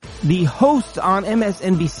The hosts on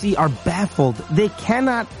MSNBC are baffled. They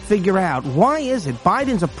cannot figure out why is it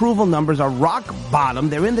Biden's approval numbers are rock bottom,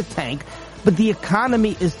 they're in the tank, but the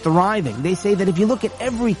economy is thriving. They say that if you look at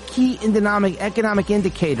every key economic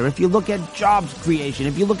indicator, if you look at jobs creation,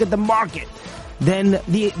 if you look at the market, then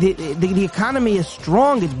the economy is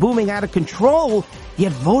strong, it's booming out of control,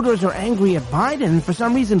 yet voters are angry at Biden. And for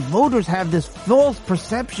some reason, voters have this false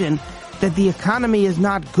perception that the economy is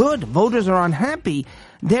not good. Voters are unhappy.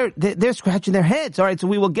 They're scratching their heads. All right, so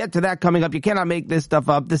we will get to that coming up. You cannot make this stuff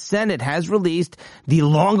up. The Senate has released the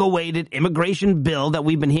long-awaited immigration bill that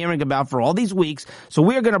we've been hearing about for all these weeks. So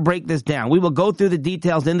we're going to break this down. We will go through the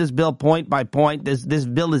details in this bill point by point. This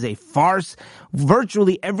bill is a farce.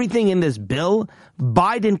 Virtually everything in this bill,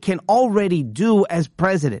 Biden can already do as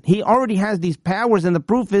president. He already has these powers, and the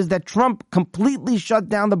proof is that Trump completely shut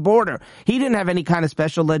down the border. He didn't have any kind of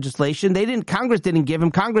special legislation. Congress didn't give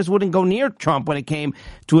him. Congress wouldn't go near Trump when it came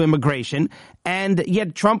to immigration, and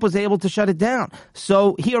yet Trump was able to shut it down.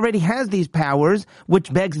 So he already has these powers,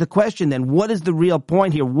 which begs the question then, what is the real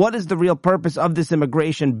point here? What is the real purpose of this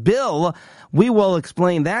immigration bill? We will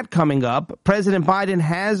explain that coming up. President Biden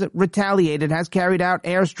has retaliated, has carried out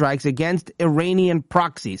airstrikes against Iranian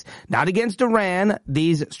proxies, not against Iran.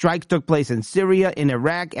 These strikes took place in Syria, in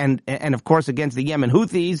Iraq, and of course against the Yemen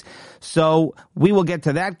Houthis. So we will get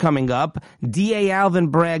to that coming up. DA Alvin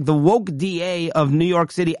Bragg, the woke DA of New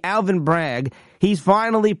York City, Alvin Bragg, he's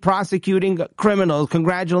finally prosecuting criminals.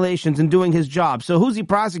 Congratulations, and doing his job. So who's he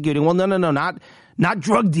prosecuting? Well, no, not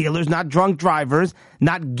drug dealers, not drunk drivers,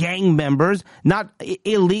 not gang members, not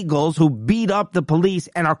illegals who beat up the police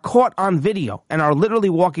and are caught on video and are literally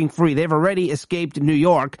walking free. They've already escaped New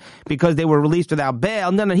York because they were released without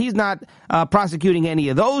bail. No, he's not prosecuting any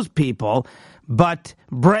of those people. But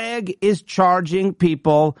Bragg is charging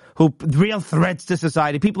people who real threats to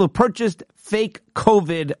society, people who purchased fake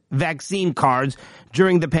COVID vaccine cards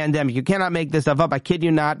during the pandemic. You cannot make this stuff up. I kid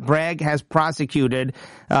you not. Bragg has prosecuted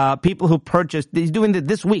people who purchased, he's doing it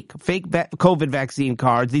this week, fake COVID vaccine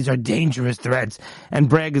cards. These are dangerous threats. And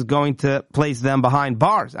Bragg is going to place them behind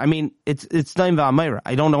bars. I mean, it's Stein Valmera.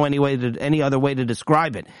 I don't know any other way to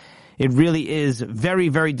describe it. It really is very,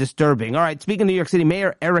 very disturbing. All right, speaking of New York City,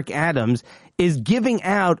 Mayor Eric Adams is giving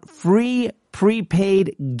out free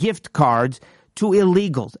prepaid gift cards to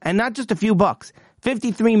illegals, and not just a few bucks.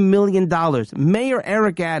 $53 million. Mayor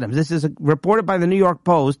Eric Adams, this is reported by the New York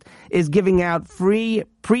Post, is giving out free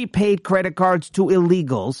prepaid credit cards to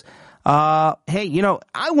illegals. Hey,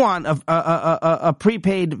 I want a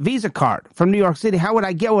prepaid Visa card from New York City. How would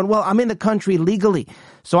I get one? Well, I'm in the country legally,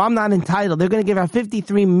 so I'm not entitled. They're going to give out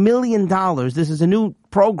 $53 million. This is a new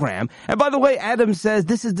program. And by the way, Adams says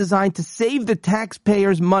this is designed to save the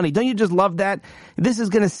taxpayers money. Don't you just love that? This is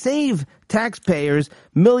going to save taxpayers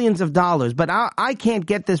millions of dollars. But I can't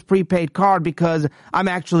get this prepaid card because I'm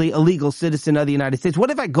actually a legal citizen of the United States.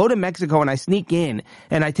 What if I go to Mexico and I sneak in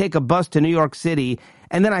and I take a bus to New York City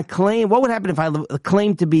and then I claim, what would happen if I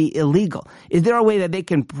claim to be illegal? Is there a way that they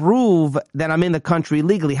can prove that I'm in the country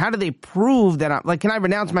legally? How do they prove that can I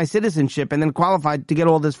renounce my citizenship and then qualify to get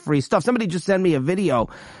all this free stuff? Somebody just sent me a video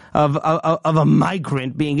of a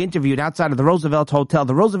migrant being interviewed outside of the Roosevelt Hotel.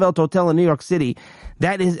 The Roosevelt Hotel in New York City,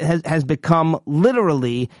 that has become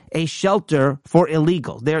literally a shelter for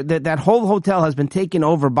illegals. That whole hotel has been taken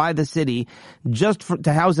over by the city just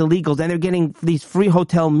to house illegals, and they're getting these free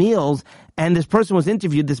hotel meals. And this person was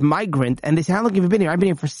interviewed, this migrant, and they said, how long have you been here? I've been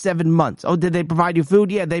here for 7 months. Oh, did they provide you food?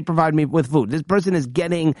 Yeah, they provide me with food. This person is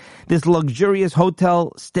getting this luxurious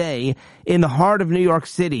hotel stay in the heart of New York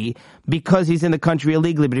City because he's in the country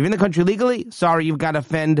illegally. But if you're in the country legally, sorry, you've got to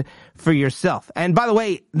fend for yourself. And by the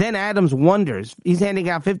way, then Adams wonders, he's handing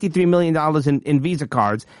out $53 million in Visa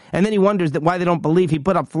cards, and then he wonders why they don't believe. He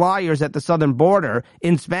put up flyers at the southern border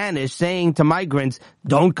in Spanish saying to migrants,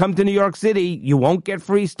 don't come to New York City, you won't get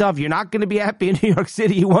free stuff, you're not going to be happy in New York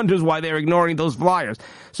City. He wonders why they're ignoring those flyers.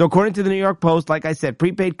 So according to the New York Post, like I said,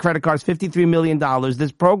 prepaid credit cards, $53 million.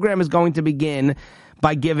 This program is going to begin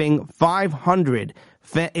by giving 500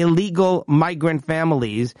 illegal migrant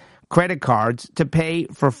families credit cards to pay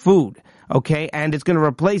for food. Okay, and it's going to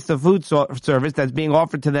replace the food service that's being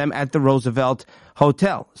offered to them at the Roosevelt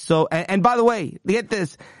Hotel. So, and by the way, get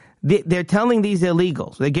this. They're telling these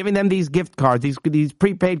illegals, they're giving them these gift cards, these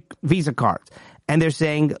prepaid Visa cards, and they're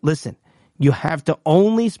saying, listen, you have to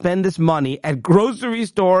only spend this money at grocery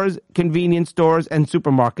stores, convenience stores, and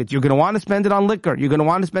supermarkets. You're going to want to spend it on liquor. You're going to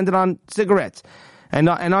want to spend it on cigarettes and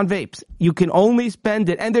on vapes. You can only spend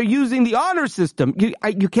it. And they're using the honor system.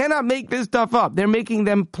 You cannot make this stuff up. They're making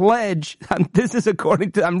them pledge. This is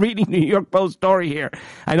according to, I'm reading New York Post story here.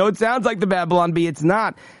 I know it sounds like the Babylon Bee. It's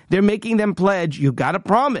not. They're making them pledge, you've got to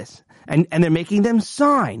promise. And they're making them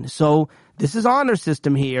sign. So this is honor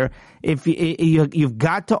system here. If you've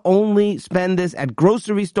got to only spend this at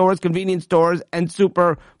grocery stores, convenience stores, and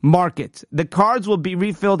supermarkets. The cards will be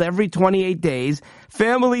refilled every 28 days.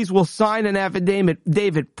 Families will sign an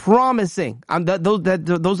affidavit promising.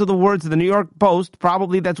 Those are the words of the New York Post.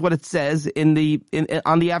 Probably that's what it says on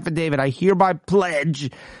the affidavit. I hereby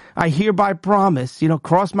pledge. I hereby promise,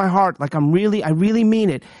 cross my heart, like I really mean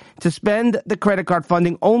it, to spend the credit card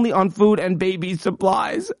funding only on food and baby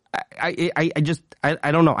supplies. I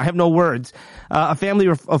don't know. I have no words. A family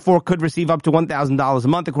of four could receive up to $1,000 a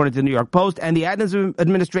month, according to the New York Post. And the Adams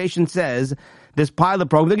administration says this pilot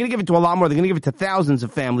program, they're going to give it to a lot more. They're going to give it to thousands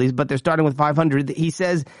of families, but they're starting with 500. He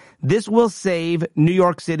says this will save New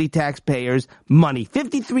York City taxpayers money.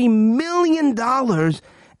 $53 million.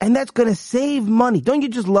 And that's going to save money. Don't you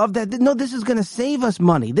just love that? No, this is going to save us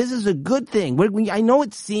money. This is a good thing. I know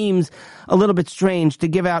it seems a little bit strange to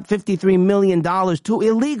give out $53 million to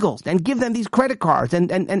illegals and give them these credit cards.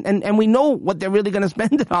 And we know what they're really going to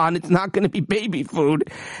spend it on. It's not going to be baby food.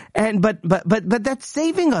 But that's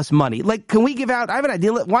saving us money. Like, can we give out, I have an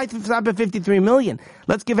idea. Why stop at $53 million?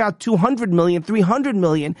 Let's give out $200 million, $300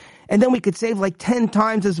 million, and then we could save like 10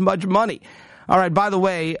 times as much money. All right, by the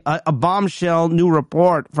way, a bombshell new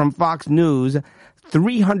report from Fox News,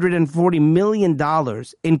 $340 million in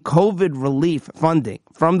COVID relief funding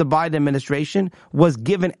from the Biden administration was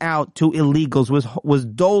given out to illegals, was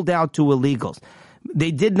doled out to illegals.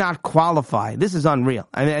 They did not qualify. This is unreal.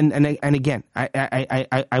 And again,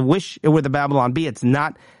 I wish it were the Babylon Bee. It's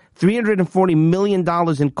not. $340 million in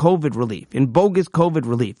COVID relief, in bogus COVID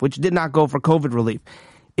relief, which did not go for COVID relief.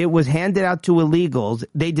 It was handed out to illegals.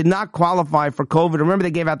 They did not qualify for COVID. Remember,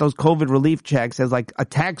 they gave out those COVID relief checks as like a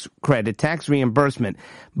tax credit, tax reimbursement.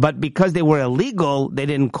 But because they were illegal, they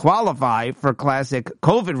didn't qualify for classic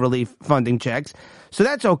COVID relief funding checks. So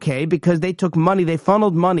that's okay because they took money, they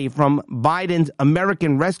funneled money from Biden's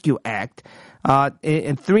American Rescue Act,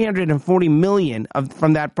 $340 million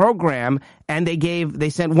from that program, and they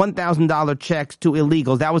sent $1,000 checks to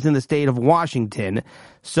illegals. That was in the state of Washington.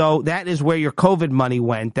 So that is where your COVID money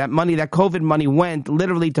went. That COVID money went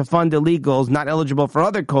literally to fund illegals not eligible for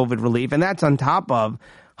other COVID relief, and that's on top of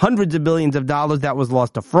hundreds of billions of dollars that was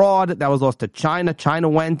lost to fraud, that was lost to China. China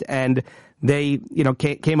went and they,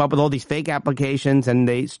 came up with all these fake applications and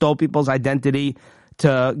they stole people's identity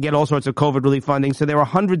to get all sorts of COVID relief funding. So there were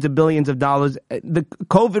hundreds of billions of dollars. The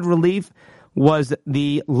COVID relief was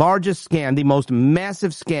the largest scam, the most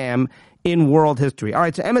massive scam in world history. All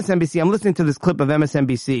right, so MSNBC, I'm listening to this clip of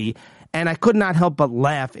MSNBC, and I could not help but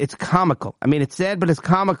laugh. It's comical. I mean, it's sad, but it's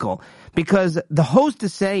comical because the host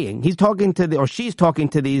is saying, she's talking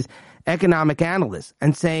to these economic analysts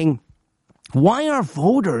and saying, why are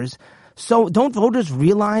voters don't voters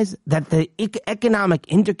realize that the economic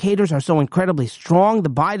indicators are so incredibly strong?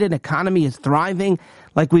 The Biden economy is thriving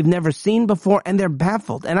like we've never seen before, and they're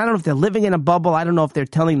baffled. And I don't know if they're living in a bubble. I don't know if they're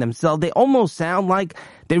telling themselves. They almost sound like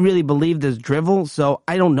they really believe this drivel. So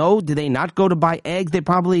I don't know. Do they not go to buy eggs? They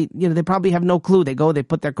probably have no clue. They go, they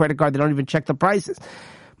put their credit card. They don't even check the prices.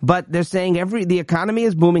 But they're saying the economy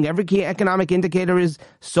is booming. Every key economic indicator is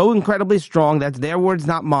so incredibly strong. That's their words,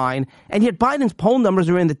 not mine. And yet Biden's poll numbers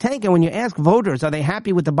are in the tank. And when you ask voters, are they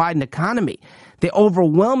happy with the Biden economy? They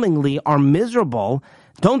overwhelmingly are miserable.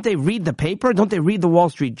 Don't they read the paper? Don't they read the Wall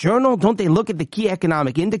Street Journal? Don't they look at the key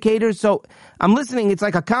economic indicators? So I'm listening. It's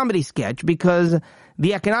like a comedy sketch because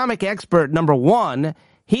the economic expert, number one,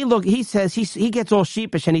 he says, he gets all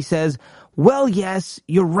sheepish and he says, well, yes,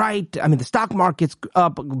 you're right. I mean, the stock market's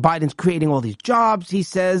up. Biden's creating all these jobs. He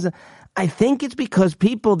says, I think it's because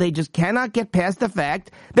people, they just cannot get past the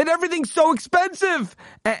fact that everything's so expensive.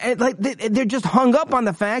 And like they're just hung up on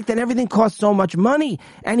the fact that everything costs so much money.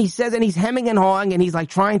 And he says, and he's hemming and hawing and he's like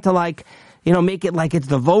trying to make it like it's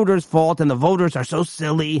the voters' fault and the voters are so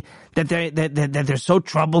silly that they're so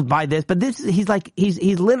troubled by this. But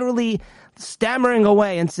he's literally stammering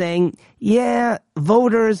away and saying, yeah,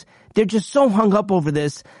 voters, they're just so hung up over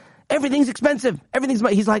this. Everything's expensive.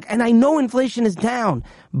 He's like, and I know inflation is down,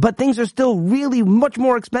 but things are still really much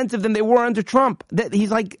more expensive than they were under Trump. He's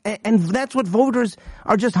like, and that's what voters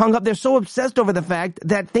are just hung up. They're so obsessed over the fact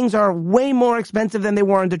that things are way more expensive than they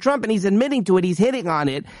were under Trump. And he's admitting to it. He's hitting on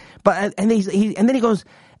it. But, and then he goes,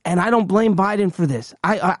 and I don't blame Biden for this.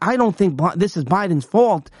 I don't think this is Biden's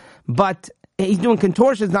fault, but he's doing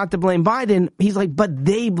contortions not to blame Biden. He's like, but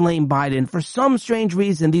they blame Biden. For some strange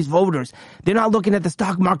reason, these voters, they're not looking at the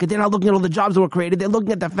stock market. They're not looking at all the jobs that were created. They're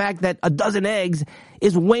looking at the fact that a dozen eggs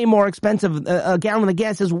is way more expensive. A gallon of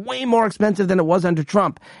gas is way more expensive than it was under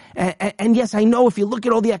Trump. And yes, I know if you look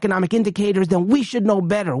at all the economic indicators, then we should know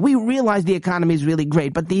better. We realize the economy is really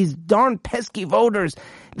great, but these darn pesky voters,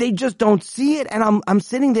 they just don't see it. And I'm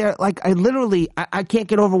sitting there like I can't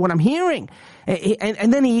get over what I'm hearing.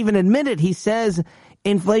 And then he even admitted, he says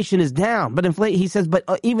inflation is down, but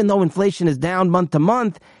even though inflation is down month to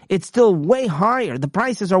month, it's still way higher. The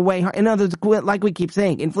prices are way higher. In other words, like we keep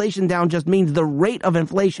saying, inflation down just means the rate of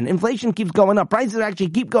inflation. Inflation keeps going up. Prices actually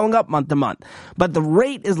keep going up month to month, but the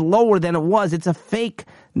rate is lower than it was. It's a fake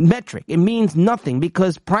metric. It means nothing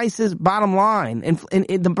because prices, bottom line,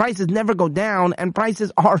 the prices never go down, and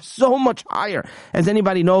prices are so much higher. As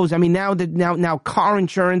anybody knows, I mean, now car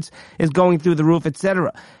insurance is going through the roof,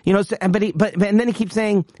 etc. You know, and then he keeps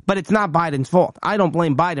saying, but it's not Biden's fault. I don't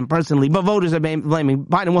blame Biden personally, but voters are blaming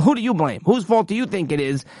Biden. Well, who do you blame? Whose fault do you think it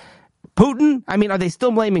is? Putin? I mean, are they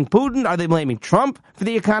still blaming Putin? Are they blaming Trump for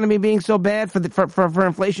the economy being so bad, for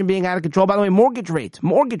inflation being out of control? By the way, mortgage rates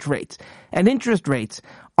and interest rates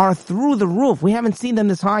are through the roof. We haven't seen them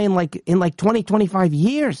this high in like 20, 25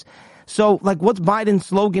 years. So, like, what's Biden's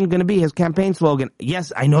slogan going to be, his campaign slogan?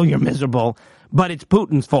 Yes, I know you're miserable, but it's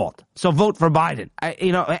Putin's fault. So vote for Biden.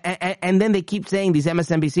 And then they keep saying, these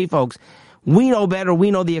MSNBC folks, we know better. We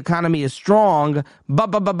know the economy is strong,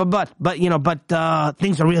 but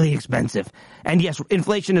things are really expensive. And yes,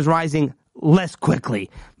 inflation is rising less quickly,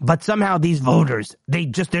 but somehow they're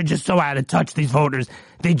just so out of touch. These voters,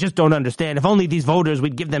 they just don't understand. If only these voters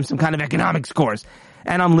would give them some kind of economic scores.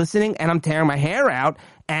 And I'm listening and I'm tearing my hair out,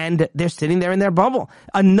 and they're sitting there in their bubble.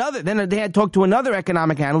 Then they had talked to another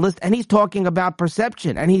economic analyst, and he's talking about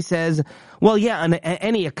perception. And he says, well, yeah,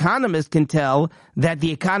 any economist can tell that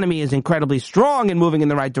the economy is incredibly strong and moving in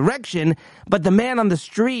the right direction, but the man on the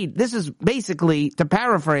street, this is basically, to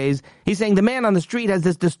paraphrase, he's saying the man on the street has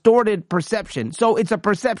this distorted perception. So it's a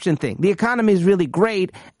perception thing. The economy is really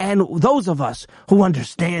great, and those of us who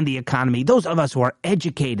understand the economy, those of us who are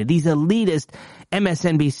educated, these elitist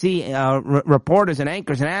MSNBC reporters and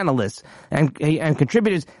anchors and analysts and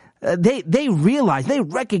contributors, they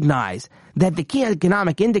recognize that the key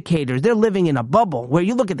economic indicators, they're living in a bubble where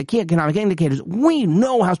you look at the key economic indicators, we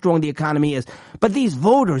know how strong the economy is, but these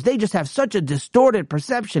voters, they just have such a distorted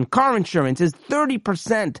perception. Car insurance is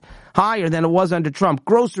 30% higher than it was under Trump.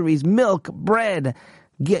 Groceries, milk, bread,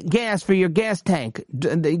 gas for your gas tank.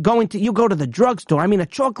 You go to the drugstore. I mean, a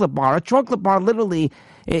chocolate bar literally,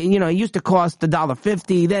 it used to cost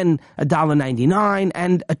 $1.50, then $1.99,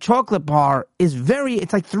 and a chocolate bar is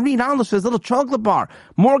it's like $3 for this little chocolate bar.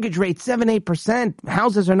 Mortgage rate 7-8%.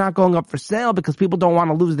 Houses are not going up for sale because people don't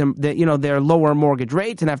want to lose their lower mortgage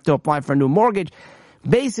rates and have to apply for a new mortgage.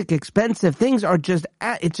 Basic expensive things are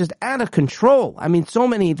it's just out of control. I mean, so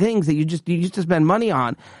many things that you used to spend money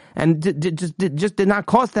on and just did not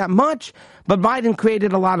cost that much. But Biden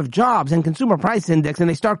created a lot of jobs and consumer price index, and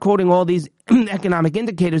they start quoting all these economic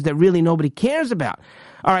indicators that really nobody cares about.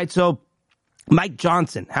 All right, so Mike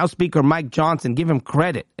Johnson, House Speaker Mike Johnson, give him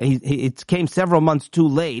credit. It came several months too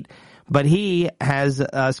late, but he has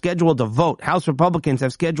scheduled a vote. House Republicans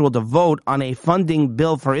have scheduled a vote on a funding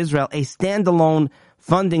bill for Israel, a standalone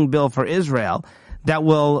funding bill for Israel that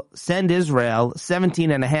will send Israel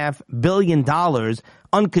 $17.5 billion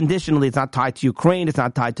unconditionally. It's not tied to Ukraine. It's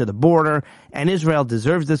not tied to the border. And Israel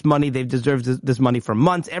deserves this money. They've deserved this money for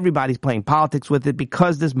months. Everybody's playing politics with it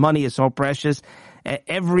because this money is so precious.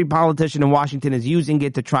 Every politician in Washington is using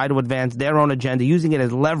it to try to advance their own agenda, using it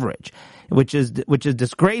as leverage, which is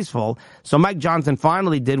disgraceful. So Mike Johnson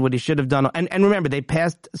finally did what he should have done. And remember, they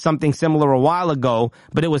passed something similar a while ago,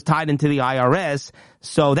 but it was tied into the IRS.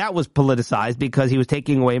 So that was politicized because he was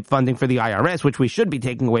taking away funding for the IRS, which we should be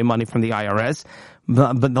taking away money from the IRS.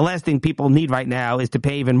 But the last thing people need right now is to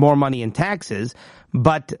pay even more money in taxes.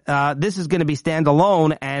 But this is going to be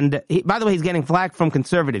standalone. And by the way, he's getting flack from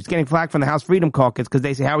conservatives, getting flack from the House Freedom Caucus because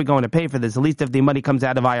they say, how are we going to pay for this? At least if the money comes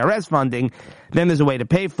out of IRS funding, then there's a way to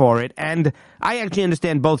pay for it. And I actually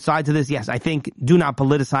understand both sides of this. Yes, I think do not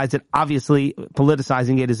politicize it. Obviously,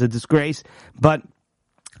 politicizing it is a disgrace. But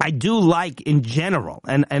I do like in general,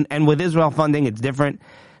 and with Israel funding, it's different.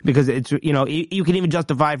 because it's, you can even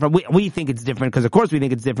justify we think it's different because of course we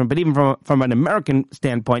think it's different, but even from an American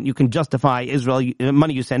standpoint, you can justify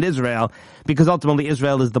money you send Israel because ultimately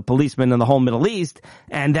Israel is the policeman in the whole Middle East,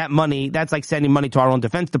 and that money, that's like sending money to our own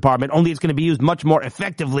Defense Department, only it's going to be used much more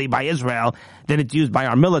effectively by Israel than it's used by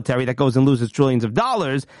our military that goes and loses trillions of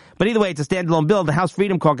dollars. But either way, it's a standalone bill. The House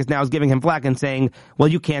Freedom Caucus now is giving him flack and saying, well,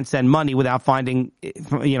 you can't send money without finding,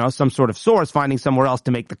 some sort of source, finding somewhere else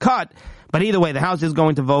to make the cut. But either way, the House is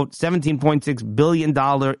going to vote $17.6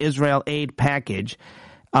 billion Israel aid package,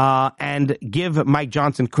 and give Mike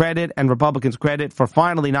Johnson credit and Republicans credit for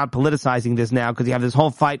finally not politicizing this now, because you have this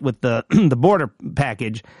whole fight with the the border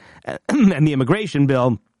package and the immigration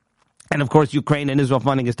bill. And of course, Ukraine and Israel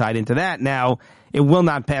funding is tied into that. Now, it will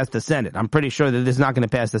not pass the Senate. I'm pretty sure that this is not going to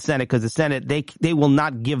pass the Senate because the Senate, they will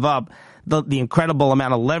not give up the incredible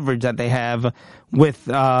amount of leverage that they have with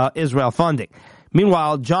Israel funding.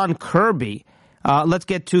 Meanwhile, John Kirby, let's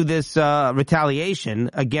get to this retaliation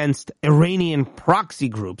against Iranian proxy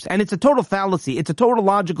groups. And it's a total fallacy. It's a total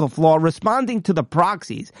logical flaw, responding to the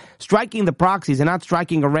proxies, striking the proxies and not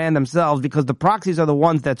striking Iran themselves, because the proxies are the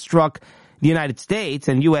ones that struck the United States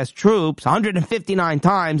and U.S. troops 159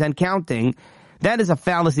 times and counting. That is a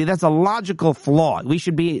fallacy. That's a logical flaw. We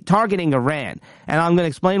should be targeting Iran. And I'm going to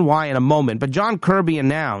explain why in a moment. But John Kirby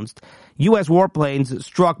announced U.S. warplanes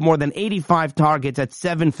struck more than 85 targets at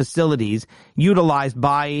 7 facilities utilized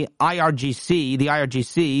by IRGC,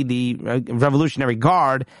 the Revolutionary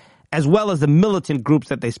Guard, as well as the militant groups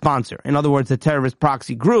that they sponsor. In other words, the terrorist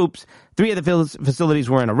proxy groups. 3 of the facilities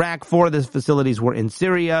were in Iraq, 4 of the facilities were in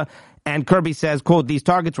Syria. And Kirby says, quote, these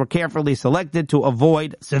targets were carefully selected to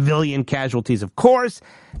avoid civilian casualties, of course.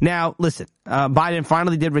 Now, listen, Biden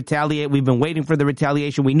finally did retaliate. We've been waiting for the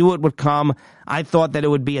retaliation. We knew it would come. I thought that it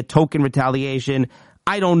would be a token retaliation.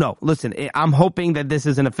 I don't know. Listen, I'm hoping that this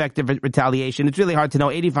is an effective retaliation. It's really hard to know.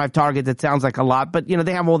 85 targets, it sounds like a lot, but,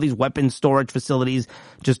 they have all these weapons storage facilities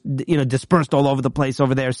just, dispersed all over the place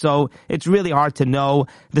over there. So it's really hard to know.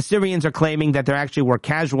 The Syrians are claiming that there actually were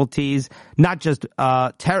casualties, not just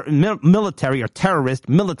military or terrorist,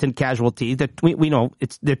 militant casualties. That we know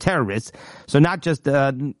they're terrorists. So not just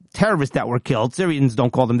terrorists that were killed. Syrians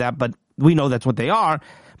don't call them that, but we know that's what they are.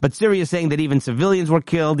 But Syria is saying that even civilians were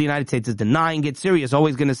killed. The United States is denying it. Syria is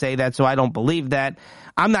always going to say that, so I don't believe that.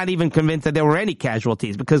 I'm not even convinced that there were any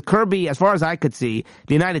casualties, because Kirby, as far as I could see,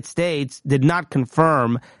 the United States did not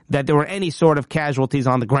confirm that there were any sort of casualties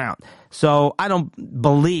on the ground. So I don't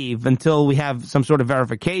believe, until we have some sort of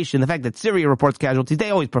verification, the fact that Syria reports casualties, they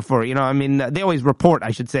always prefer, they always report,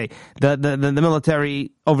 I should say, the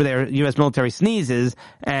military over there, U.S. military sneezes,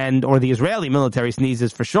 or the Israeli military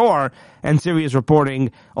sneezes for sure, and Syria is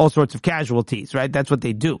reporting all sorts of casualties, right? That's what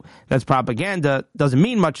they do. That's propaganda. Doesn't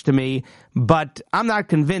mean much to me, but I'm not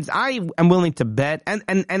convinced. I am willing to bet, and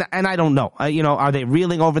I don't know. Are they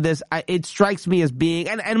reeling over this? It strikes me as being,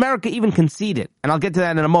 and America even conceded, and I'll get to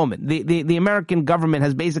that in a moment. The American government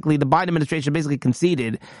has basically, the Biden administration basically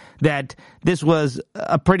conceded that this was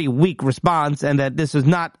a pretty weak response and that this is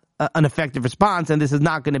not an effective response, and this is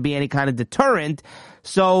not going to be any kind of deterrent.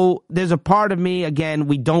 So there's a part of me, again,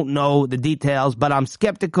 we don't know the details, but I'm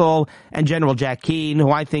skeptical. And General Jack Keane, who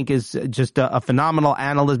I think is just a phenomenal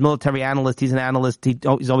analyst, military analyst, he's an analyst. He's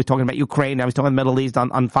always talking about Ukraine. Now he's talking about the Middle East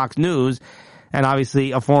on Fox News, and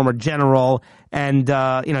obviously a former general. And,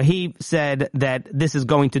 he said that this is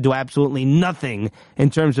going to do absolutely nothing in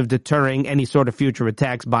terms of deterring any sort of future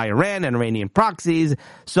attacks by Iran and Iranian proxies.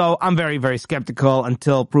 So I'm very, very skeptical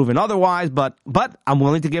until proven otherwise, but I'm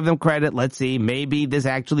willing to give them credit. Let's see, maybe this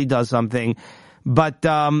actually does something. But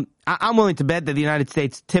I'm willing to bet that the United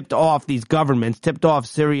States tipped off these governments, tipped off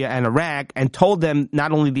Syria and Iraq, and told them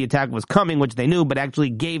not only the attack was coming, which they knew, but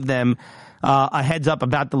actually gave them a heads up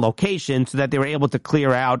about the location so that they were able to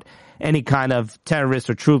clear out any kind of terrorists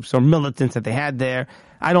or troops or militants that they had there.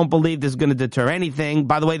 I don't believe this is going to deter anything.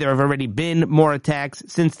 By the way, there have already been more attacks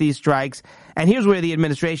since these strikes. And here's where the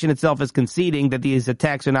administration itself is conceding that these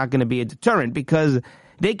attacks are not going to be a deterrent, because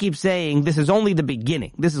they keep saying this is only the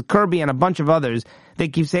beginning. This is Kirby and a bunch of others. They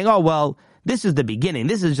keep saying, oh, well, this is the beginning.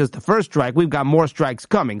 This is just the first strike. We've got more strikes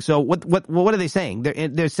coming. So what are they saying?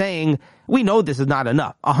 They're saying, we know this is not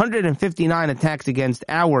enough. 159 attacks against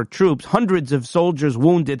our troops, hundreds of soldiers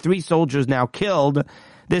wounded, 3 soldiers now killed.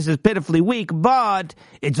 This is pitifully weak, but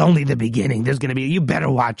it's only the beginning. There's going to be, you better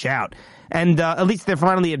watch out. And at least they're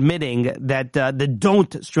finally admitting that the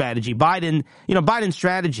don't strategy, Biden's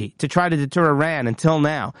strategy to try to deter Iran until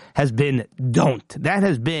now has been don't. That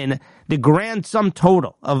has been the grand sum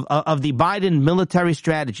total of the Biden military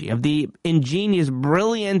strategy, of the ingenious,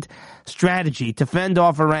 brilliant strategy to fend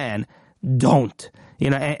off Iran. Don't.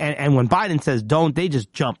 And when Biden says don't, they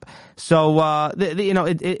just jump. So,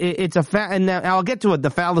 it's a and now I'll get to the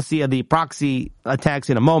fallacy of the proxy attacks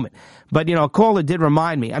in a moment. But, a caller did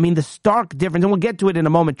remind me. I mean, the stark difference, and we'll get to it in a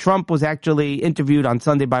moment. Trump was actually interviewed on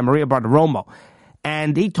Sunday by Maria Bartiromo,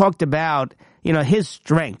 and he talked about, his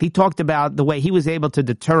strength. He talked about the way he was able to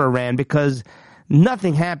deter Iran because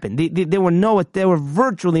nothing happened. There were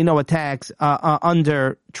virtually no attacks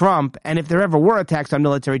under Trump, and if there ever were attacks on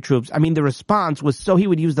military troops, I mean, the response was he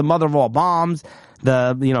would use the mother of all bombs,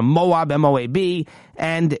 the Moab, MOAB,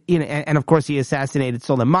 and of course he assassinated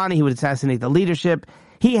Soleimani. He would assassinate the leadership.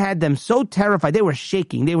 He had them so terrified. They were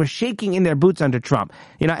shaking. They were shaking in their boots under Trump.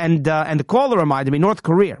 And the caller reminded me, North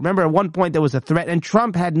Korea. Remember, at one point there was a threat, and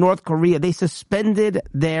Trump had North Korea. They suspended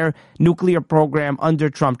their nuclear program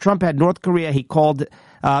under Trump. Trump had North Korea. He called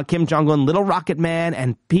Kim Jong-un Little Rocket Man,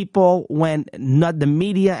 and people went nuts. The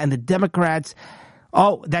media and the Democrats.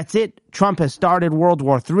 Oh, that's it. Trump has started World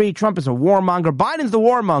War III. Trump is a warmonger. Biden's the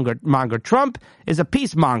warmonger. Trump is a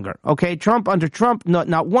peacemonger. Okay, under Trump,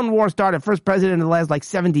 not one war started. First president in the last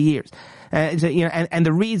 70 years. And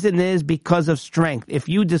the reason is because of strength. If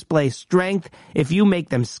you display strength, if you make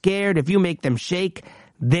them scared, if you make them shake,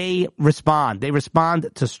 they respond. They respond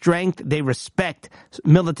to strength. They respect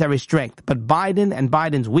military strength. But Biden and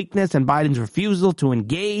Biden's weakness and Biden's refusal to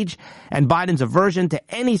engage and Biden's aversion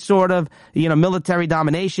to any sort of, military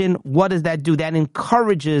domination, what does that do? That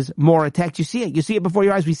encourages more attacks. You see it. You see it before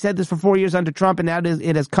your eyes. We said this for 4 years under Trump, and now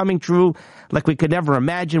it is coming true like we could never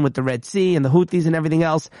imagine with the Red Sea and the Houthis and everything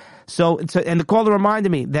else. So and the caller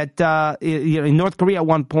reminded me that, in North Korea at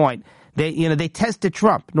one point, they tested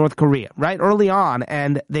Trump, North Korea, right, early on,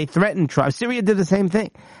 and they threatened Trump. Syria did the same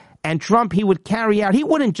thing. And Trump, he would carry out, he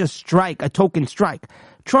wouldn't just strike a token strike.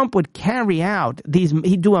 Trump would carry out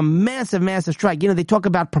he'd do a massive, massive strike. They talk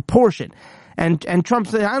about proportion. And Trump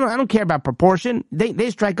said, I don't care about proportion.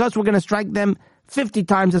 They strike us, we're going to strike them 50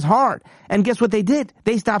 times as hard. And guess what they did?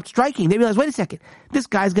 They stopped striking. They realized, wait a second, this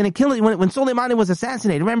guy's going to kill it. When Soleimani was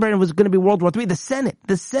assassinated, remember, it was going to be World War III. The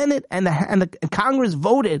Senate and the Congress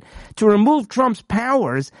voted to remove Trump's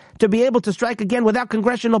powers to be able to strike again without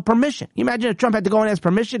congressional permission. You imagine if Trump had to go and ask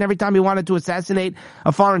permission every time he wanted to assassinate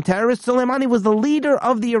a foreign terrorist. Soleimani was the leader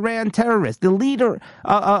of the Iran terrorists, the leader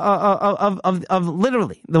of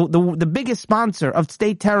literally the biggest sponsor of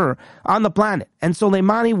state terror on the planet. And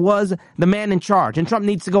Soleimani was the man in charge. And Trump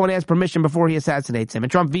needs to go and ask permission before he assassinates him.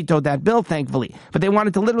 And Trump vetoed that bill, thankfully. But they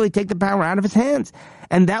wanted to literally take the power out of his hands.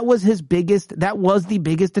 And that was the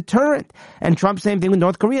biggest deterrent. And Trump, same thing with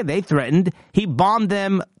North Korea. They threatened. He bombed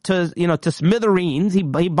them to smithereens. He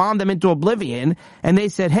bombed them into oblivion. And they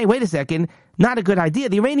said, hey, wait a second. Not a good idea.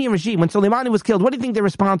 The Iranian regime, when Soleimani was killed, what do you think their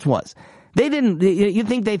response was? They didn't. You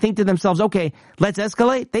think they think to themselves, okay, let's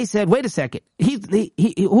escalate? They said, wait a second.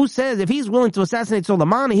 Who says if he's willing to assassinate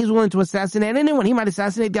Soleimani, he's willing to assassinate anyone? He might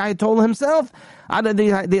assassinate the Ayatollah himself.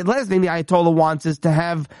 The last thing the Ayatollah wants is to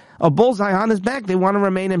have a bullseye on his back. They want to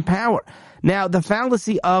remain in power. Now, the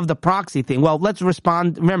fallacy of the proxy thing. Well, let's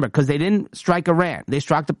respond. Remember, because they didn't strike Iran. They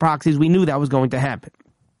struck the proxies. We knew that was going to happen.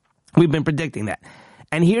 We've been predicting that.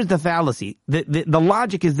 And here's the fallacy. The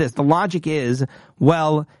logic is this. The logic is,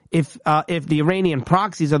 well, if the Iranian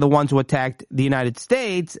proxies are the ones who attacked the United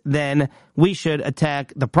States, then we should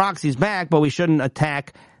attack the proxies back, but we shouldn't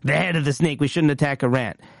attack the head of the snake. We shouldn't attack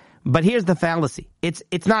Iran. But here's the fallacy. It's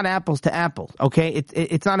not apples to apples, okay?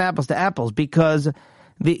 It's not apples to apples because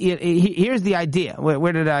here's the idea.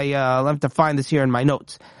 Where did I'll have to find this here in my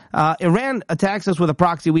notes. Iran attacks us with a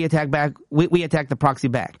proxy. We attack back. We attack the proxy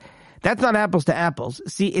back. That's not apples to apples.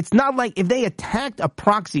 See, it's not like if they attacked a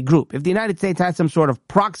proxy group, if the United States had some sort of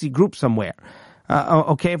proxy group somewhere,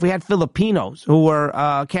 if we had Filipinos who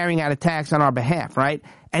were carrying out attacks on our behalf, right,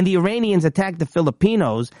 and the Iranians attacked the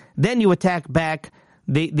Filipinos, then you attack back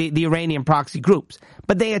the Iranian proxy groups.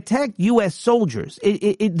 But they attacked U.S. soldiers.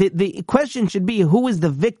 The question should be, who is the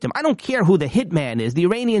victim? I don't care who the hitman is. The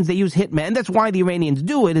Iranians, they use hitman. That's why the Iranians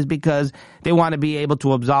do it, is because they want to be able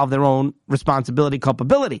to absolve their own responsibility,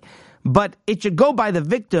 culpability. But it should go by the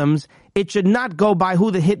victims. It should not go by who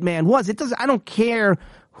the hitman was. I don't care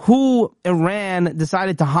who Iran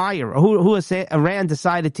decided to hire or who Iran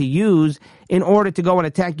decided to use in order to go and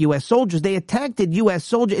attack U.S. soldiers. They attacked U.S.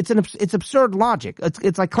 soldiers. It's absurd logic.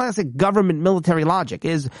 It's like classic government military logic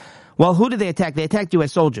is, well, who did they attack? They attacked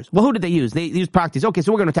U.S. soldiers. Well, who did they use? They used proxies. Okay,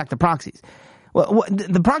 so we're going to attack the proxies. Well,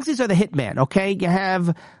 the proxies are the hitman, okay? You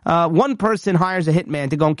have one person hires a hitman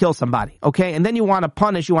to go and kill somebody, okay? And then you want to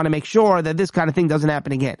punish, you want to make sure that this kind of thing doesn't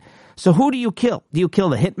happen again. So who do you kill? Do you kill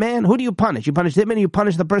the hitman? Who do you punish? You punish the hitman, or you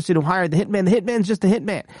punish the person who hired the hitman? The hitman's just a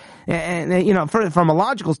hitman. And you know, from a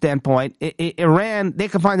logical standpoint, Iran, they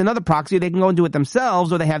can find another proxy, they can go and do it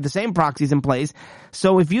themselves, or they have the same proxies in place.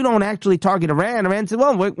 So if you don't actually target Iran says,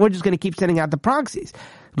 well, we're just going to keep sending out the proxies.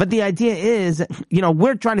 But the idea is, you know,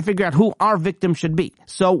 we're trying to figure out who our victim should be.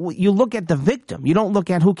 So you look at the victim. You don't look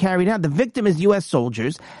at who carried out. The victim is U.S.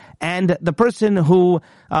 soldiers. And the person who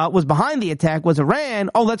was behind the attack was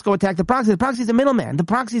Iran. Oh, let's go attack the proxy. The proxy is a middleman. The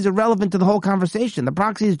proxy is irrelevant to the whole conversation. The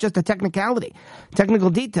proxy is just a technicality,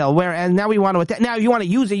 technical detail. Whereas now we want to attack. Now you want to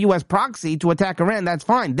use a U.S. proxy to attack Iran. That's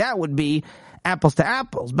fine. That would be apples to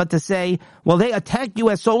apples. But to say, well, they attacked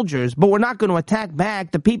U.S. soldiers, but we're not going to attack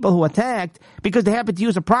back the people who attacked because they happen to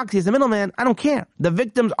use a proxy as a middleman, I don't care. The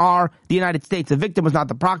victims are the United States. The victim was not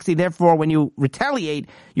the proxy. Therefore, when you retaliate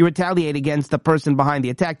against the person behind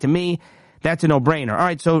the attack. To me, that's a no-brainer. All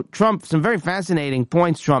right, so Trump, some very fascinating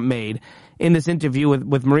points Trump made in this interview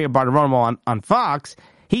with Maria Bartiromo on Fox.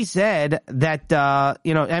 He said that,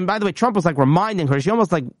 you know, and by the way, Trump was like reminding her. She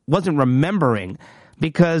almost like wasn't remembering,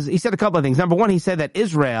 because he said a couple of things. Number one, he said that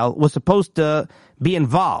Israel was supposed to be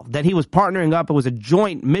involved, that he was partnering up. It was a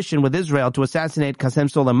joint mission with Israel to assassinate Qasem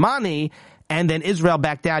Soleimani, and then Israel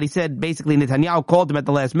backed out. He said basically Netanyahu called him at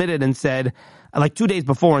the last minute and said, like 2 days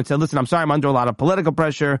before, and said, listen, I'm sorry, I'm under a lot of political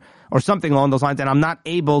pressure or something along those lines, and I'm not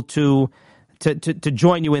able to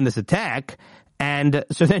join you in this attack. And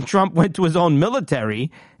so then Trump went to his own military,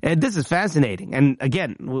 and this is fascinating. And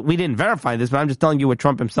again, we didn't verify this, but I'm just telling you what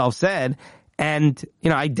Trump himself said. And,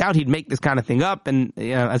 you know, I doubt he'd make this kind of thing up. And,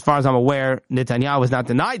 you know, as far as I'm aware, Netanyahu has not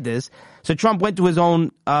denied this. So Trump went to his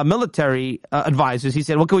own military advisors. He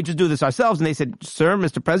said, well, can we just do this ourselves? And they said, sir,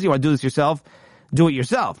 Mr. President, you want to do this yourself? Do it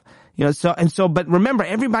yourself. You know, but remember,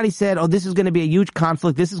 everybody said, oh, this is going to be a huge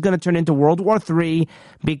conflict. This is going to turn into World War III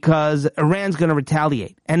because Iran's going to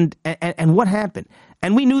retaliate. And what happened?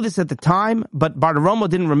 And we knew this at the time, but Bartiromo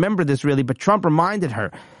didn't remember this really, but Trump reminded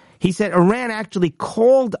her. He said Iran actually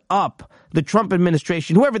called up the Trump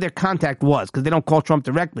administration, whoever their contact was, because they don't call Trump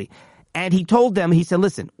directly. And he told them, he said,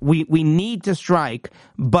 listen, we need to strike,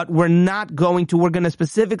 but we're going to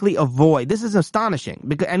specifically avoid. This is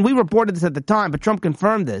astonishing, and we reported this at the time, but Trump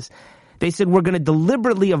confirmed this. They said we're going to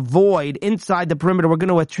deliberately avoid inside the perimeter. We're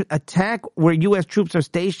going to attack where U.S. troops are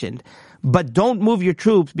stationed, but don't move your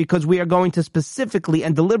troops because we are going to specifically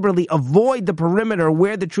and deliberately avoid the perimeter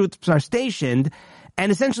where the troops are stationed. And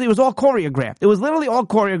essentially, it was all choreographed. It was literally all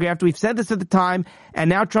choreographed. We've said this at the time, and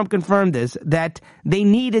now Trump confirmed this, that they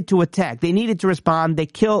needed to attack. They needed to respond.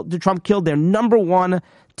 Trump killed their number one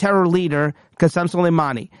terror leader, Qasem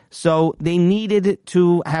Soleimani. So they needed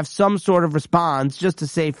to have some sort of response just to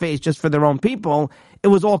save face, just for their own people. It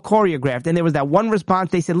was all choreographed. And there was that one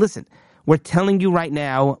response. They said, listen, we're telling you right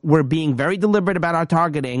now, we're being very deliberate about our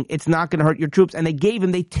targeting. It's not going to hurt your troops. And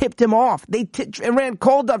they tipped him off. Iran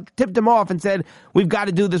called up, tipped him off and said, we've got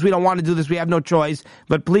to do this. We don't want to do this. We have no choice.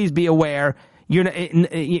 But please be aware, you're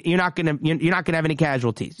not going to have any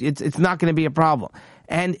casualties. It's not going to be a problem.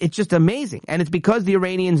 And it's just amazing. And it's because the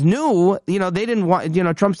Iranians knew, you know, they didn't want, you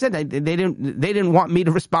know, Trump said they didn't want me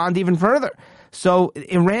to respond even further. So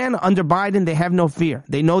Iran under Biden, they have no fear.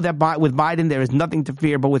 They know that with Biden, there is nothing to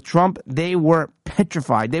fear. But with Trump, they were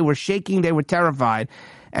petrified. They were shaking. They were terrified.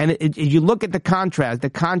 And you look at the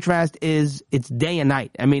contrast is, it's day and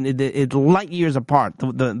night. I mean, it's light years apart.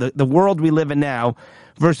 The world we live in now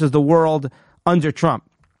versus the world under Trump.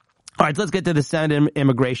 All right, let's get to the Senate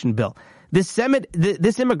immigration bill. This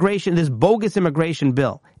bogus immigration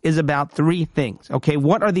bill is about three things. Okay,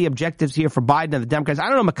 what are the objectives here for Biden and the Democrats? I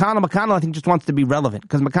don't know. McConnell, I think, just wants to be relevant,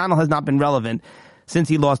 because McConnell has not been relevant since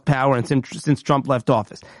he lost power and since Trump left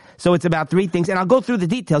office. So it's about three things, and I'll go through the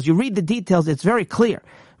details. You read the details; it's very clear.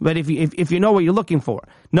 But if you know what you're looking for,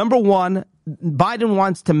 number one, Biden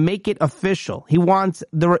wants to make it official. He wants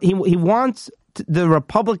the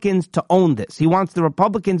Republicans to own this.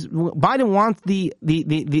 Biden wants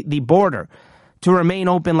the border to remain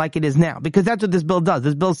open like it is now, because that's what this bill does.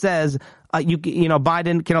 This bill says,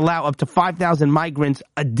 Biden can allow up to 5,000 migrants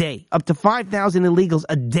a day, up to 5,000 illegals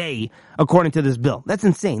a day, according to this bill. That's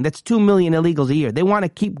insane. That's 2 million illegals a year. They want to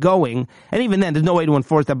keep going. And even then, there's no way to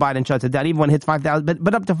enforce that Biden shuts it down, even when it hits 5,000,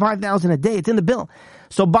 but up to 5,000 a day. It's in the bill.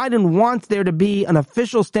 So Biden wants there to be an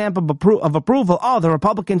official stamp of approval. Oh, the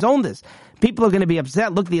Republicans own this. People are going to be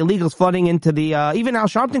upset. Look, the illegals flooding into the, even Al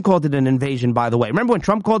Sharpton called it an invasion, by the way. Remember when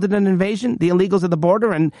Trump called it an invasion? The illegals at the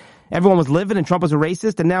border, and everyone was living and Trump was a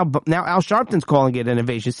racist, and now Al Sharpton's calling it an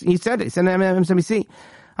invasion. He said it. He said it on MSNBC.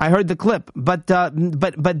 I heard the clip. But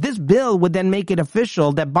this bill would then make it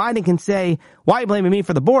official that Biden can say, why are you blaming me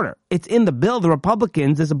for the border? It's in the bill. The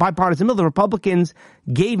Republicans, it's a bipartisan bill. The Republicans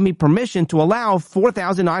gave me permission to allow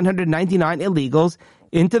 4,999 illegals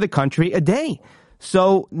into the country a day.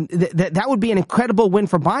 So that would be an incredible win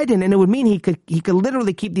for Biden, and it would mean he could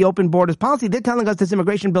literally keep the open borders policy. They're telling us this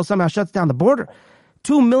immigration bill somehow shuts down the border.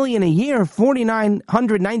 2 million a year,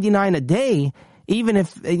 4,999 a day. Even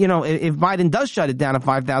if Biden does shut it down at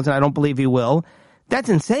 5,000, I don't believe he will. That's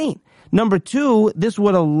insane. Number two, this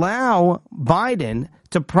would allow Biden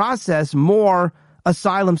to process more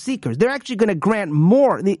asylum seekers. They're actually going to grant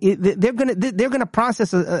more. They're going to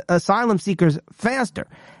process asylum seekers faster,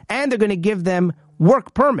 and they're going to give them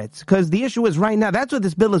work permits, because the issue is right now, that's what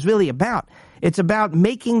this bill is really about. It's about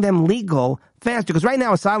making them legal faster, because right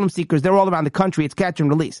now asylum seekers, they're all around the country. It's catch and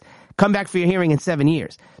release. Come back for your hearing in 7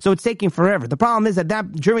 years. So it's taking forever. The problem is that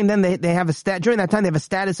during that time they have a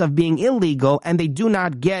status of being illegal, and they do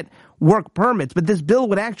not get work permits. But this bill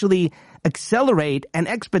would actually accelerate and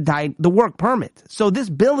expedite the work permit. So this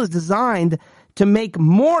bill is designed to make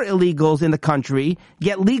more illegals in the country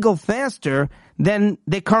get legal faster than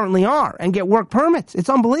they currently are and get work permits. It's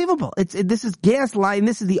unbelievable. This is gaslighting.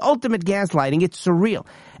 This is the ultimate gaslighting. It's surreal.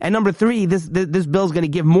 And number three, this bill is going to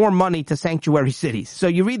give more money to sanctuary cities. So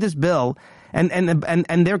you read this bill,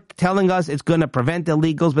 and they're telling us it's going to prevent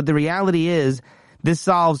illegals, but the reality is this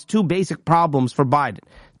solves two basic problems for Biden.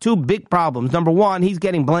 Two big problems. Number one, he's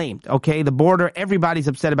getting blamed. Okay, the border, everybody's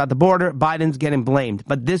upset about the border. Biden's getting blamed.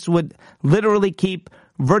 But this would literally keep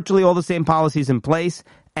virtually all the same policies in place,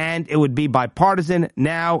 and it would be bipartisan.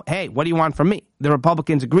 Now, hey, what do you want from me? The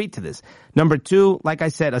Republicans agreed to this. Number two, like I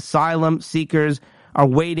said, asylum seekers are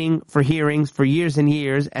waiting for hearings for years and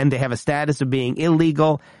years, and they have a status of being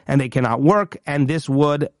illegal, and they cannot work, and this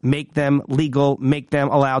would make them legal, make them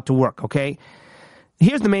allowed to work, okay?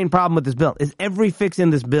 Here's the main problem with this bill, is every fix in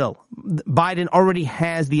this bill, Biden already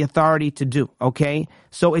has the authority to do, okay?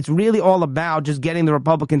 So it's really all about just getting the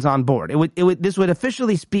Republicans on board. This would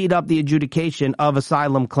officially speed up the adjudication of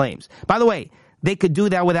asylum claims. By the way, they could do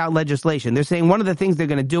that without legislation. They're saying one of the things they're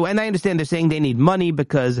going to do, and I understand they're saying they need money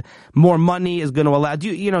because more money is going to allow, do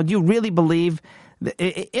you really believe,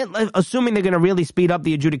 assuming they're going to really speed up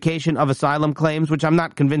the adjudication of asylum claims, which I'm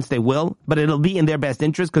not convinced they will, but it'll be in their best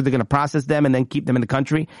interest because they're going to process them and then keep them in the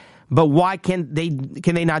country. But why can they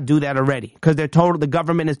not do that already? Because the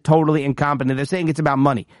government is totally incompetent. They're saying it's about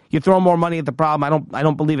money. You throw more money at the problem, I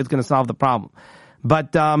don't believe it's going to solve the problem.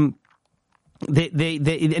 But now,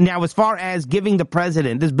 as far as giving the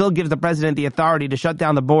president, this bill gives the president the authority to shut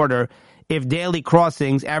down the border if daily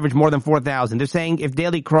crossings average more than 4,000. They're saying if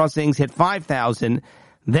daily crossings hit 5,000,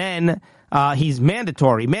 then he's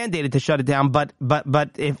mandated to shut it down. But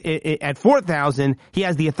if at 4,000, he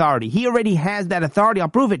has the authority. He already has that authority. I'll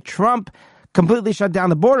prove it. Trump completely shut down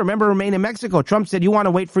the border. Remember, remain in Mexico. Trump said, you want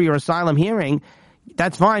to wait for your asylum hearing?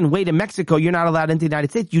 That's fine. Wait in Mexico. You're not allowed into the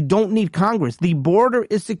United States. You don't need Congress. The border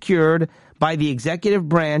is secured by the executive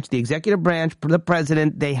branch. The executive branch, the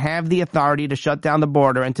president, they have the authority to shut down the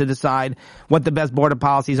border and to decide what the best border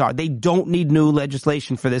policies are. They don't need new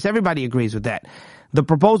legislation for this. Everybody agrees with that. The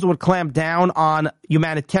proposal would clamp down on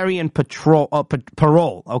humanitarian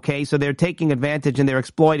parole. Okay, so they're taking advantage and they're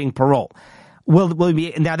exploiting parole. Will it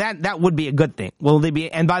be now? That would be a good thing. Will they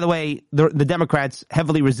be? And by the way, the Democrats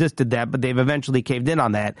heavily resisted that, but they've eventually caved in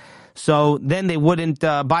on that. So then they wouldn't.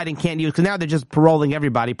 Biden can't use, because now they're just paroling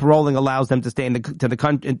everybody. Paroling allows them to stay in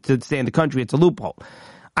the country. It's a loophole.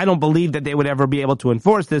 I don't believe that they would ever be able to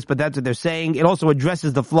enforce this, but that's what they're saying. It also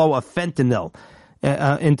addresses the flow of fentanyl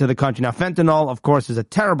into the country. Now, fentanyl, of course, is a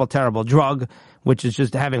terrible, terrible drug, which is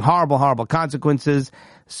just having horrible, horrible consequences.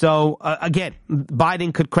 So, again,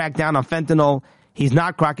 Biden could crack down on fentanyl. He's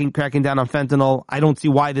not cracking down on fentanyl. I don't see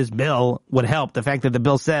why this bill would help. The fact that the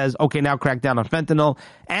bill says, okay, now crack down on fentanyl,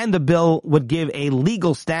 and the bill would give a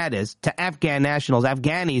legal status to Afghan nationals,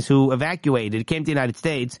 Afghanis who evacuated, came to the United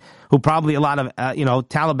States, who probably a lot of,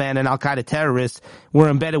 Taliban and Al-Qaeda terrorists were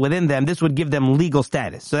embedded within them. This would give them legal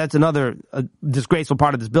status. So that's another disgraceful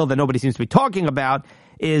part of this bill that nobody seems to be talking about,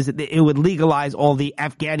 is it would legalize all the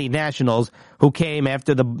Afghani nationals who came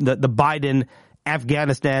after the Biden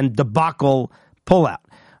Afghanistan debacle pullout.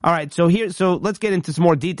 All right, so let's get into some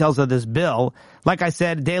more details of this bill. Like I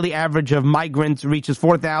said, daily average of migrants reaches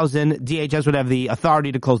 4,000. DHS would have the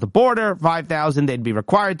authority to close the border. 5,000, they'd be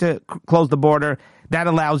required to close the border. That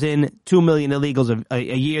allows in 2 million illegals a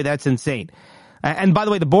year. That's insane. And by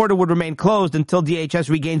the way, the border would remain closed until DHS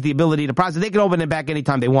regains the ability to process. They can open it back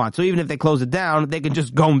anytime they want. So even if they close it down, they can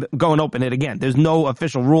just go and open it again. There's no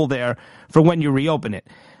official rule there for when you reopen it.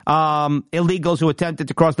 Illegals who attempted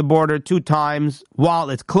to cross the border 2 times while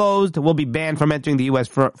it's closed will be banned from entering the U.S.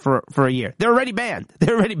 for a year. They're already banned.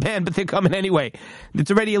 But they're coming anyway. It's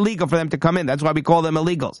already illegal for them to come in. That's why we call them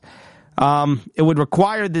illegals. It would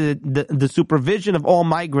require the supervision of all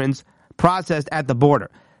migrants processed at the border.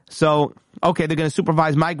 So, okay, they're going to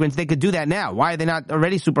supervise migrants. They could do that now. Why are they not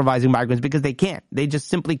already supervising migrants? Because they can't. They just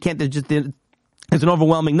simply can't. There's an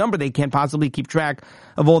overwhelming number. They can't possibly keep track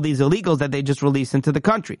of all these illegals that they just released into the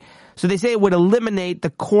country. So they say it would eliminate the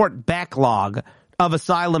court backlog of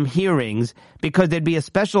asylum hearings because there'd be a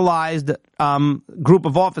specialized group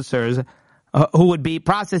of officers who would be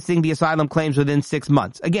processing the asylum claims within 6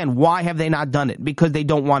 months. Again, why have they not done it? Because they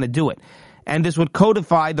don't want to do it. And this would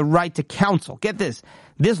codify the right to counsel. Get this.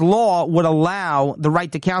 This law would allow the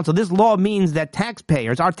right to counsel. This law means that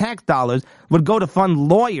taxpayers, our tax dollars, would go to fund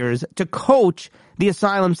lawyers to coach the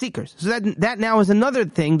asylum seekers. So that now is another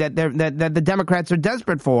thing that the Democrats are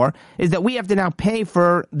desperate for, is that we have to now pay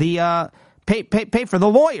for the pay for the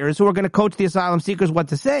lawyers who are going to coach the asylum seekers what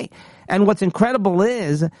to say. And what's incredible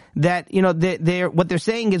is that, you know, what they're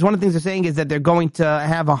saying is, one of the things they're saying is that they're going to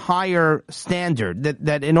have a higher standard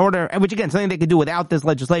that in order, which again, something they could do without this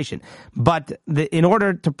legislation, but in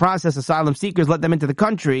order to process asylum seekers, let them into the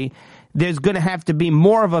country, there's going to have to be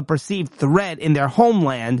more of a perceived threat in their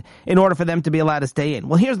homeland in order for them to be allowed to stay in.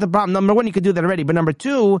 Well, here's the problem. Number one, you could do that already, but number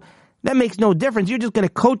two, that makes no difference. You're just going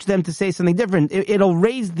to coach them to say something different. It'll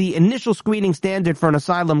raise the initial screening standard for an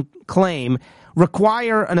asylum claim,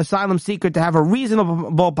 require an asylum seeker to have a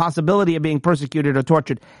reasonable possibility of being persecuted or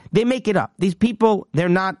tortured. They make it up. These people, they're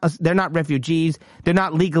not refugees. They're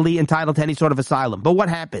not legally entitled to any sort of asylum. But what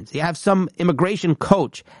happens? You have some immigration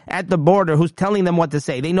coach at the border who's telling them what to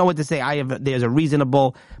say. They know what to say. There's a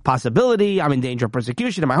reasonable possibility. I'm in danger of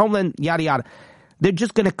persecution in my homeland, yada, yada. They're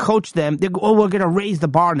just going to coach them. We're going to raise the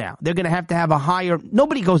bar now. They're going to have a higher.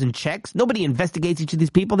 Nobody goes and checks. Nobody investigates each of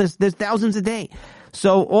these people. There's thousands a day.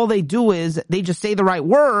 So all they do is they just say the right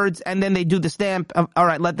words, and then they do the stamp of, all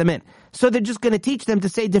right, let them in. So they're just going to teach them to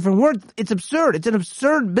say different words. It's absurd. It's an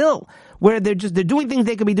absurd bill where they're doing things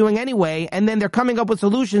they could be doing anyway, and then they're coming up with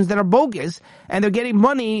solutions that are bogus, and they're getting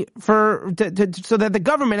money so that the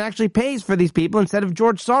government actually pays for these people instead of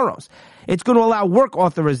George Soros. It's going to allow work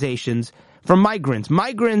authorizations for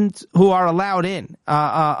migrants who are allowed in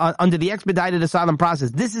under the expedited asylum process.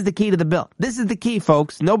 This is the key to the bill. This is the key,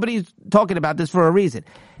 folks. Nobody's talking about this for a reason.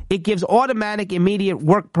 It gives automatic, immediate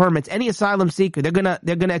work permits. Any asylum seeker, they're gonna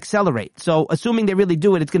accelerate. So, assuming they really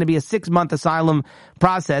do it, it's going to be a 6-month asylum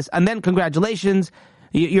process, and then congratulations,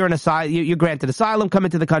 you're granted asylum, come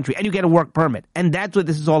into the country, and you get a work permit. And that's what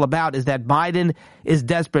this is all about. Is that Biden is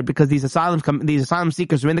desperate because these asylum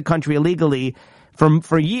seekers are in the country illegally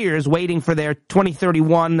for years, waiting for their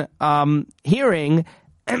 2031 hearing,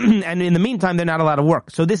 and in the meantime, they're not allowed to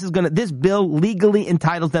work. So this bill legally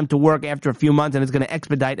entitles them to work after a few months, and it's going to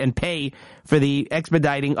expedite and pay for the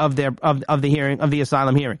expediting of the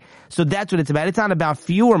asylum hearing. So that's what it's about. It's not about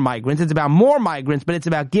fewer migrants. It's about more migrants, but it's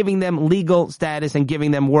about giving them legal status and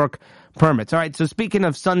giving them work permits. All right. So speaking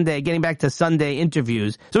of Sunday, getting back to Sunday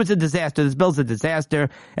interviews. So it's a disaster. This bill's a disaster,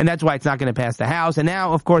 and that's why it's not going to pass the House. And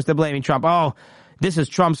now, of course, they're blaming Trump. Oh, this is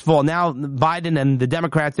Trump's fault. Now Biden and the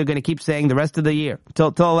Democrats are going to keep saying the rest of the year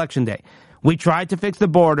till Election Day, we tried to fix the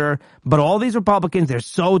border, but all these Republicans, they're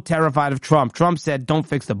so terrified of Trump. Trump said, don't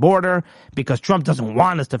fix the border because Trump doesn't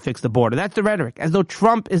want us to fix the border. That's the rhetoric. As though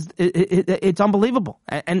Trump it's unbelievable.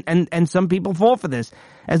 And some people fall for this.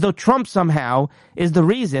 As though Trump somehow is the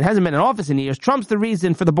reason, hasn't been in office in years, Trump's the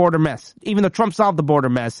reason for the border mess. Even though Trump solved the border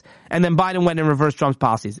mess, and then Biden went and reversed Trump's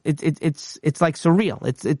policies. It's like surreal.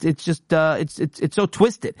 It's so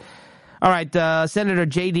twisted. All right, Senator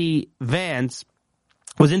J.D. Vance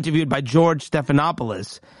was interviewed by George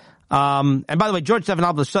Stephanopoulos. And by the way, George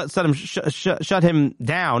Stephanopoulos shut him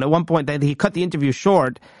down. At one point, he cut the interview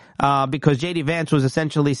short because J.D. Vance was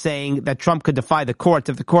essentially saying that Trump could defy the courts.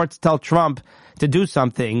 If the courts tell Trump to do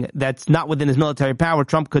something that's not within his military power,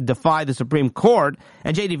 Trump could defy the Supreme Court.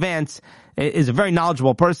 And J.D. Vance is a very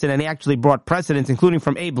knowledgeable person, and he actually brought precedents, including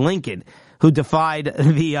from Abe Lincoln, who defied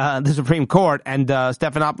the Supreme Court. And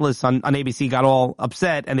Stephanopoulos on ABC got all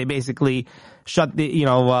upset, and they basically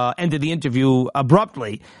ended the interview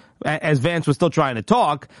abruptly as Vance was still trying to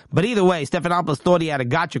talk. But either way, Stephanopoulos thought he had a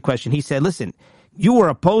gotcha question. He said, listen, you were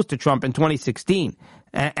opposed to Trump in 2016.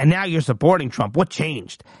 and now you're supporting Trump. What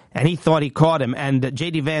changed? And he thought he caught him. And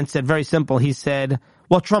J.D. Vance said very simple. He said,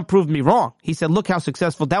 well, Trump proved me wrong. He said, look how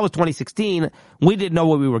successful. That was 2016. We didn't know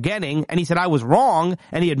what we were getting. And he said, I was wrong.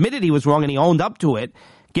 And he admitted he was wrong and he owned up to it.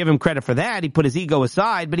 Give him credit for that. He put his ego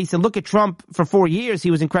aside. But he said, look at Trump for 4 years.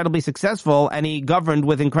 He was incredibly successful and he governed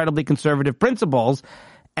with incredibly conservative principles.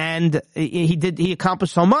 And he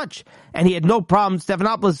accomplished so much. And he had no problem.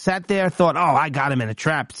 Stephanopoulos sat there, thought, oh, I got him in a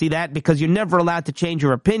trap. See that? Because you're never allowed to change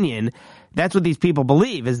your opinion. That's what these people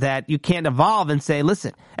believe, is that you can't evolve and say,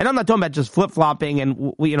 listen, and I'm not talking about just flip-flopping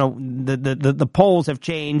and, the polls have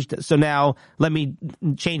changed, so now let me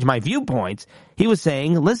change my viewpoints. He was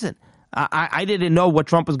saying, listen, I didn't know what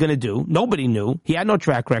Trump was going to do. Nobody knew. He had no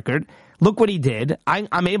track record. Look what he did.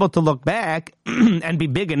 I'm able to look back and be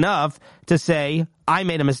big enough to say, I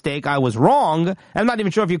made a mistake. I was wrong. I'm not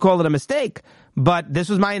even sure if you call it a mistake, but this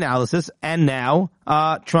was my analysis. And now,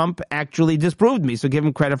 Trump actually disproved me. So give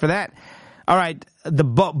him credit for that. All right. The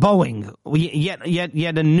Boeing,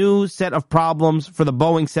 yet a new set of problems for the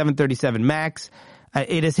Boeing 737 MAX.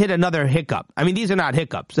 It has hit another hiccup. I mean, these are not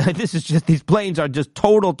hiccups. This is just, these planes are just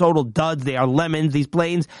total duds. They are lemons. These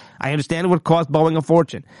planes, I understand it would cost Boeing a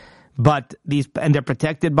fortune. But and they're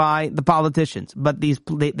protected by the politicians. But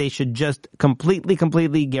they should just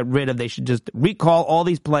completely get rid of. They should just recall all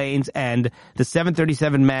these planes, and the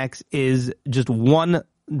 737 MAX is just one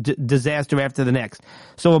disaster after the next.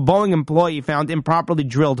 So a Boeing employee found improperly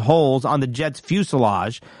drilled holes on the jet's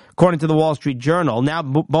fuselage, according to the Wall Street Journal. Now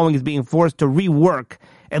Boeing is being forced to rework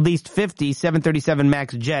at least 50 737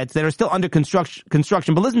 MAX jets that are still under construction.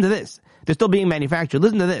 But listen to this. They're still being manufactured.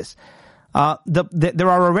 Listen to this. There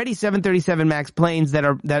are already 737 MAX planes that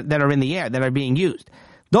are in the air, that are being used.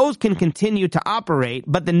 Those can continue to operate,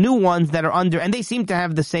 but the new ones that are under, and they seem to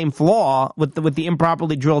have the same flaw with the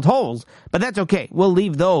improperly drilled holes, but that's okay. We'll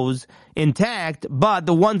leave those intact, but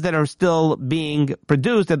the ones that are still being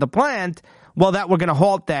produced at the plant, well, that we're going to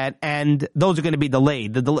halt that, and those are going to be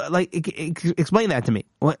delayed. Explain that to me.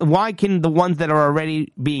 Why can the ones that are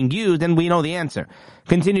already being used, and we know the answer,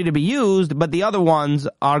 continue to be used, but the other ones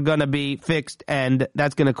are going to be fixed, and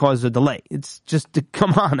that's going to cause a delay? It's just,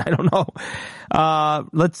 come on, I don't know.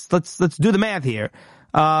 Let's do the math here.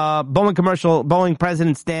 Boeing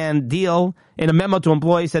President Stan Deal, in a memo to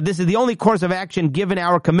employees, said this is the only course of action given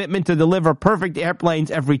our commitment to deliver perfect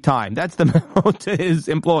airplanes every time. That's the memo to his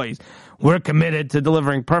employees. We're committed to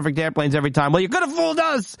delivering perfect airplanes every time. Well, you could have fooled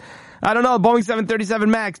us. I don't know. Boeing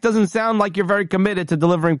 737 MAX doesn't sound like you're very committed to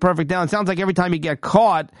delivering perfect down. It sounds like every time you get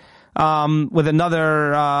caught with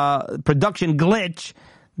another production glitch,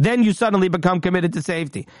 then you suddenly become committed to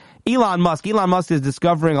safety. Elon Musk is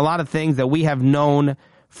discovering a lot of things that we have known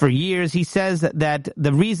for years. He says that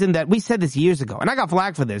the reason that, we said this years ago, and I got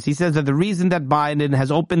flack for this. He says that the reason that Biden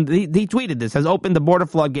has opened, he tweeted this, has opened the border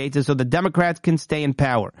floodgates is so the Democrats can stay in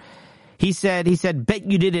power. He said, bet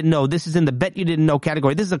you didn't know. This is in the bet you didn't know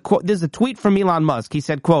category. This is a tweet from Elon Musk. He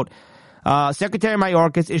said, quote, Secretary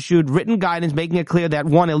Mayorkas issued written guidance making it clear that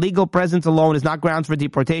 1, illegal presence alone is not grounds for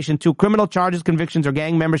deportation. 2, criminal charges, convictions, or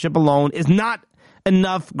gang membership alone is not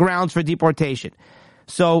enough grounds for deportation.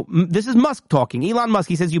 So this is Musk talking. Elon Musk,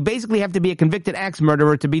 he says you basically have to be a convicted axe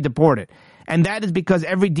murderer to be deported. And that is because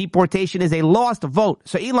every deportation is a lost vote.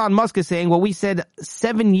 So Elon Musk is saying what we said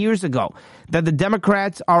 7 years ago, that the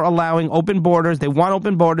Democrats are allowing open borders. They want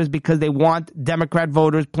open borders because they want Democrat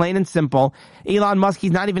voters, plain and simple. Elon Musk,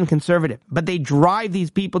 he's not even conservative, but they drive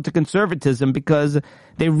these people to conservatism because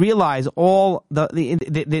they realize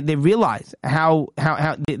they realize how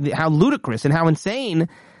ludicrous and how insane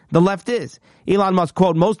the left is. Elon Musk,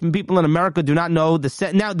 quote, most people in America do not know the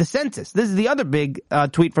census. This is the other big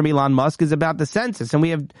tweet from Elon Musk, is about the census. And we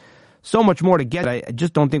have so much more to get. I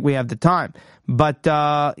just don't think we have the time. But,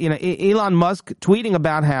 Elon Musk tweeting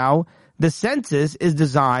about how the census is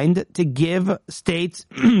designed to give states,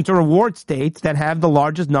 to reward states that have the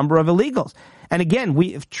largest number of illegals. And again,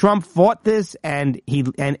 Trump fought this, and he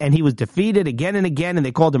was defeated again and again, and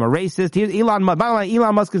they called him a racist. Elon Musk, by the way,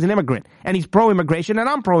 Elon Musk is an immigrant, and he's pro-immigration, and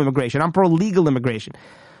I'm pro-immigration. I'm pro-legal immigration.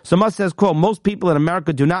 So Musk says, quote, most people in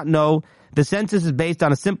America do not know the census is based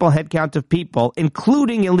on a simple head count of people,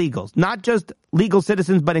 including illegals, not just legal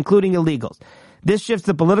citizens, but including illegals. This shifts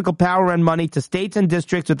the political power and money to states and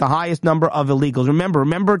districts with the highest number of illegals.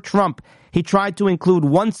 Remember Trump, he tried to include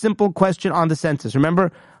one simple question on the census.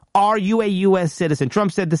 Remember, are you a U.S. citizen?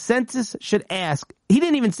 Trump said the census should ask. He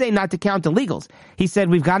didn't even say not to count illegals. He said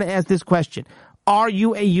we've got to ask this question. Are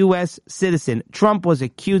you a U.S. citizen? Trump was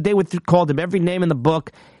accused. They called him every name in the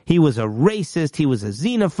book. he was a racist, he was a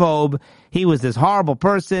xenophobe, he was this horrible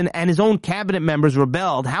person, and his own cabinet members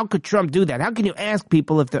rebelled. How could Trump do that? How can you ask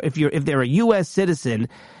people if they're a U.S. citizen?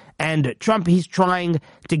 And Trump, he's trying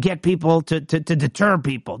to get people to deter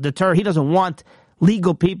people. He doesn't want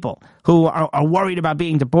legal people who are worried about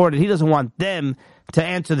being deported. He doesn't want them to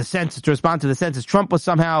answer the census, to respond to the census. Trump was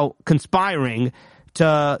somehow conspiring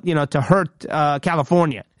to hurt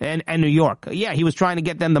California and New York. Yeah, he was trying to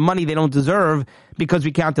get them the money they don't deserve because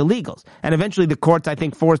we count illegals. And eventually the courts, I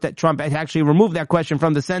think, forced that Trump had actually removed that question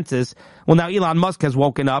from the census. Well, now Elon Musk has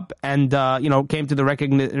woken up and, came to the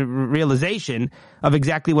realization of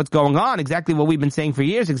exactly what's going on, exactly what we've been saying for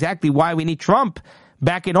years, exactly why we need Trump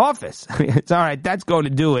back in office. It's all right. That's going to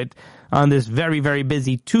do it on this very, very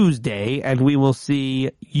busy Tuesday. And we will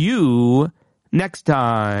see you next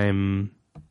time.